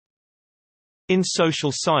In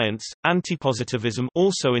social science, antipositivism,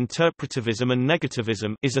 also interpretivism and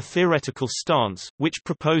negativism, is a theoretical stance, which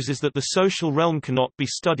proposes that the social realm cannot be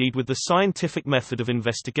studied with the scientific method of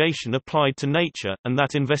investigation applied to nature, and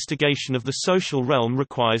that investigation of the social realm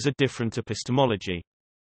requires a different epistemology.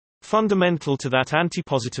 Fundamental to that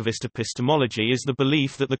antipositivist epistemology is the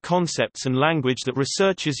belief that the concepts and language that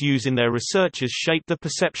researchers use in their researches shape the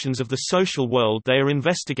perceptions of the social world they are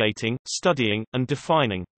investigating, studying, and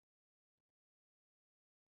defining.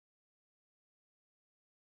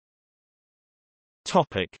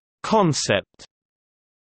 Topic: Concept.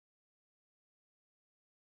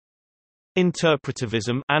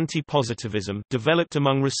 Interpretivism, antipositivism, developed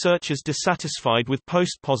among researchers dissatisfied with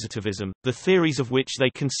post-positivism, the theories of which they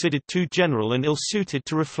considered too general and ill-suited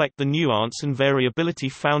to reflect the nuance and variability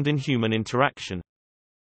found in human interaction.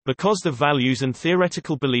 Because the values and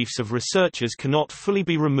theoretical beliefs of researchers cannot fully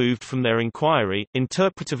be removed from their inquiry,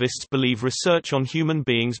 interpretivists believe research on human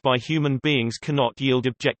beings by human beings cannot yield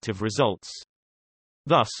objective results.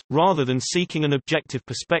 Thus, rather than seeking an objective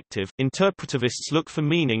perspective, interpretivists look for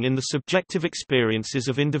meaning in the subjective experiences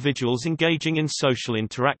of individuals engaging in social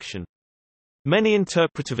interaction. Many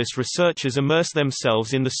interpretivist researchers immerse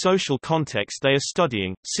themselves in the social context they are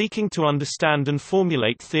studying, seeking to understand and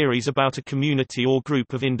formulate theories about a community or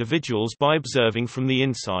group of individuals by observing from the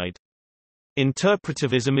inside.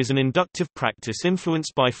 Interpretivism is an inductive practice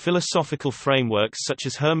influenced by philosophical frameworks such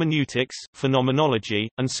as hermeneutics, phenomenology,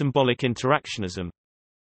 and symbolic interactionism.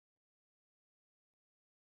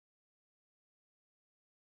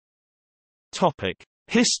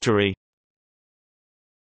 History.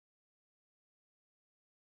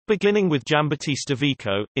 Beginning with Giambattista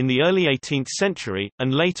Vico, in the early 18th century,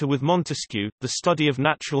 and later with Montesquieu, the study of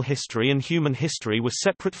natural history and human history were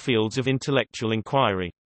separate fields of intellectual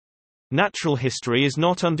inquiry. Natural history is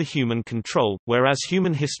not under human control, whereas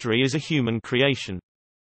human history is a human creation.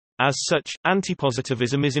 As such,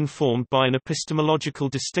 antipositivism is informed by an epistemological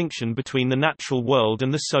distinction between the natural world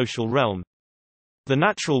and the social realm. The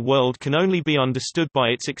natural world can only be understood by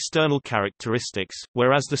its external characteristics,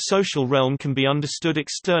 whereas the social realm can be understood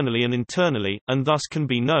externally and internally, and thus can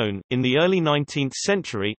be known. In the early 19th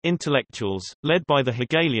century, intellectuals, led by the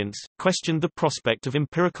Hegelians, questioned the prospect of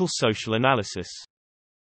empirical social analysis.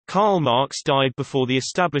 Karl Marx died before the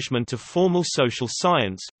establishment of formal social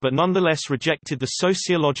science, but nonetheless rejected the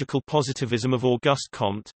sociological positivism of Auguste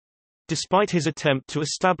Comte. Despite his attempt to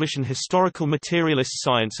establish an historical materialist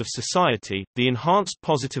science of society, the enhanced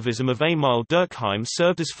positivism of Emil Durkheim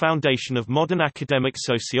served as foundation of modern academic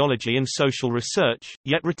sociology and social research,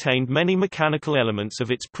 yet retained many mechanical elements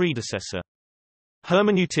of its predecessor.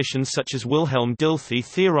 Hermeneuticians such as Wilhelm Dilthey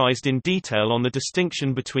theorized in detail on the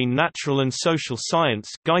distinction between natural and social science,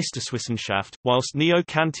 Geisteswissenschaft, whilst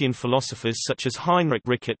neo-Kantian philosophers such as Heinrich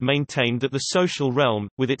Rickert maintained that the social realm,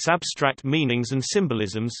 with its abstract meanings and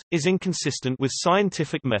symbolisms, is inconsistent with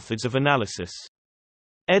scientific methods of analysis.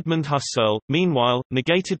 Edmund Husserl, meanwhile,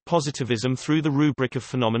 negated positivism through the rubric of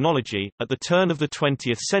phenomenology. At the turn of the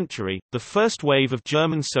 20th century, the first wave of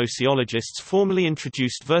German sociologists formally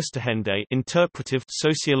introduced Verstehende interpretive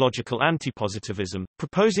sociological antipositivism,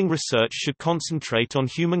 proposing research should concentrate on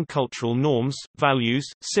human cultural norms, values,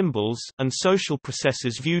 symbols, and social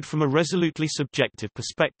processes viewed from a resolutely subjective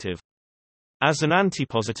perspective. As an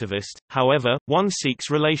antipositivist, however, one seeks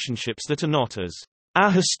relationships that are not as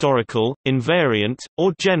ahistorical, invariant,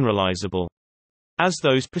 or generalizable as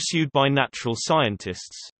those pursued by natural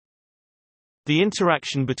scientists. The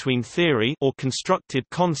interaction between theory or constructed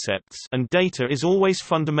concepts and data is always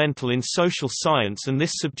fundamental in social science, and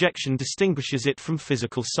this subjection distinguishes it from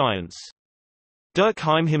physical science.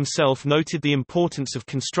 Durkheim himself noted the importance of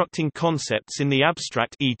constructing concepts in the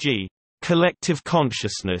abstract, e.g., collective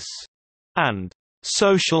consciousness and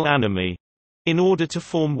social anomie, in order to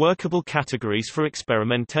form workable categories for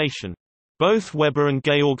experimentation. Both Weber and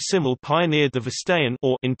Georg Simmel pioneered the Verstehen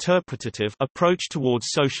or interpretative approach towards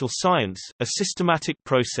social science, a systematic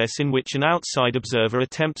process in which an outside observer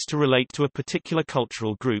attempts to relate to a particular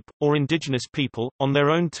cultural group, or indigenous people, on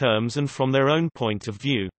their own terms and from their own point of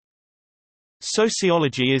view.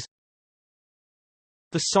 Sociology is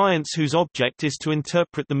the science whose object is to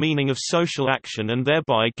interpret the meaning of social action and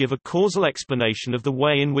thereby give a causal explanation of the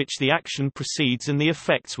way in which the action proceeds and the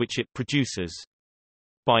effects which it produces.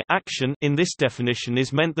 By action in this definition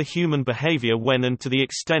is meant the human behavior when and to the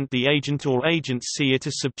extent the agent or agents see it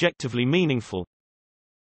as subjectively meaningful.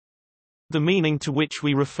 The meaning to which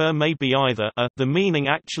we refer may be either a, the meaning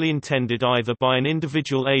actually intended either by an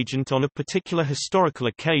individual agent on a particular historical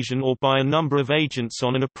occasion or by a number of agents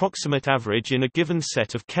on an approximate average in a given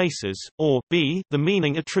set of cases, or b, the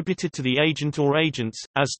meaning attributed to the agent or agents,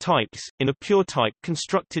 as types, in a pure type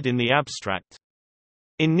constructed in the abstract.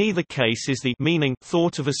 In neither case is the meaning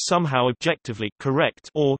thought of as somehow objectively correct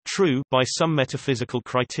or true by some metaphysical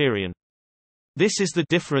criterion. This is the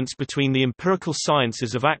difference between the empirical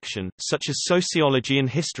sciences of action, such as sociology and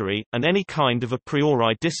history, and any kind of a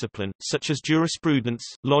priori discipline, such as jurisprudence,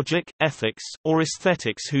 logic, ethics, or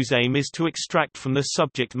aesthetics, whose aim is to extract from the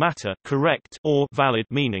subject matter correct or valid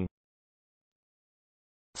meaning.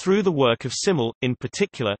 Through the work of Simmel, in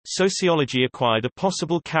particular, sociology acquired a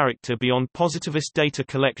possible character beyond positivist data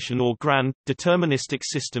collection or grand, deterministic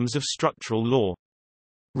systems of structural law.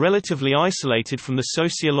 Relatively isolated from the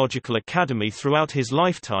sociological academy throughout his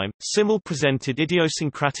lifetime, Simmel presented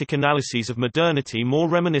idiosyncratic analyses of modernity more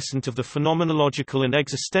reminiscent of the phenomenological and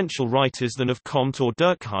existential writers than of Comte or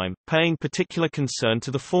Durkheim, paying particular concern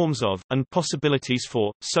to the forms of, and possibilities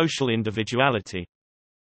for, social individuality.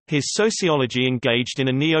 His sociology engaged in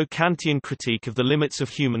a neo-Kantian critique of the limits of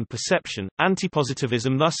human perception.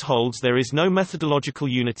 Antipositivism thus holds there is no methodological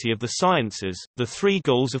unity of the sciences. The three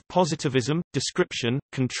goals of positivism, description,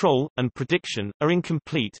 control, and prediction, are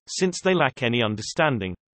incomplete, since they lack any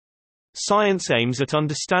understanding. Science aims at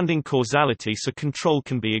understanding causality so control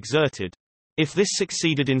can be exerted. If this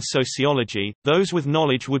succeeded in sociology, those with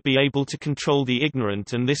knowledge would be able to control the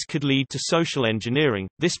ignorant, and this could lead to social engineering.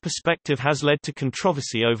 This perspective has led to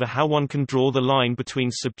controversy over how one can draw the line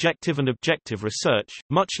between subjective and objective research,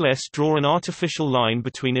 much less draw an artificial line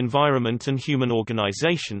between environment and human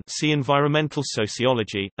organization, see environmental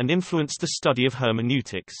sociology, and influence the study of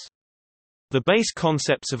hermeneutics. The base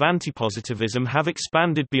concepts of antipositivism have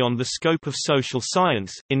expanded beyond the scope of social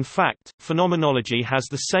science. In fact, phenomenology has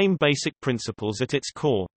the same basic principles at its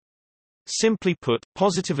core. Simply put,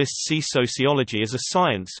 positivists see sociology as a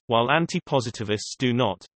science, while antipositivists do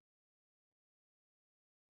not.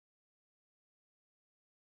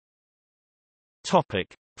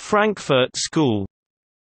 Topic: Frankfurt School.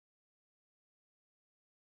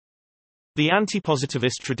 The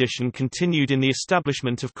antipositivist tradition continued in the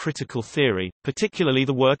establishment of critical theory, particularly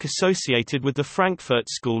the work associated with the Frankfurt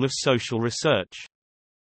School of Social Research.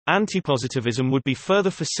 Antipositivism would be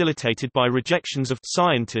further facilitated by rejections of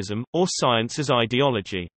scientism, or science as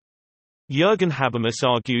ideology. Jürgen Habermas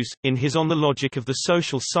argues, in his On the Logic of the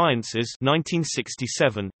Social Sciences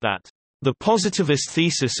 1967, that the positivist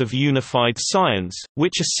thesis of unified science,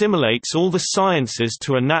 which assimilates all the sciences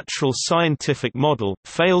to a natural scientific model,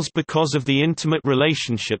 fails because of the intimate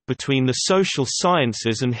relationship between the social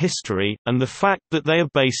sciences and history, and the fact that they are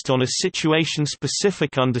based on a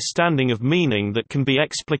situation-specific understanding of meaning that can be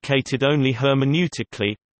explicated only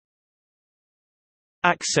hermeneutically.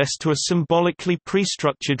 Access to a symbolically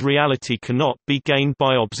pre-structured reality cannot be gained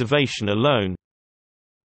by observation alone.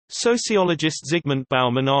 Sociologist Zygmunt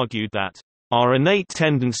Bauman argued that our innate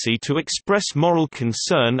tendency to express moral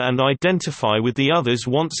concern and identify with the others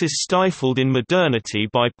once is stifled in modernity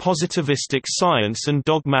by positivistic science and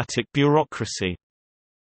dogmatic bureaucracy.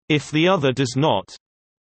 If the other does not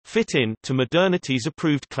fit in to modernity's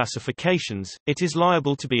approved classifications, it is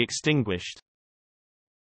liable to be extinguished.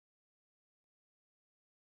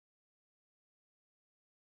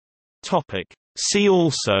 Topic: See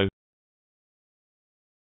also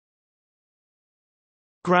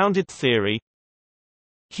grounded theory,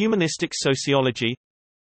 humanistic sociology,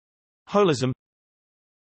 holism,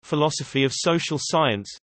 philosophy of social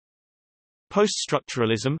science,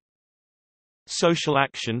 poststructuralism, social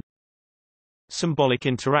action, symbolic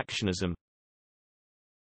interactionism.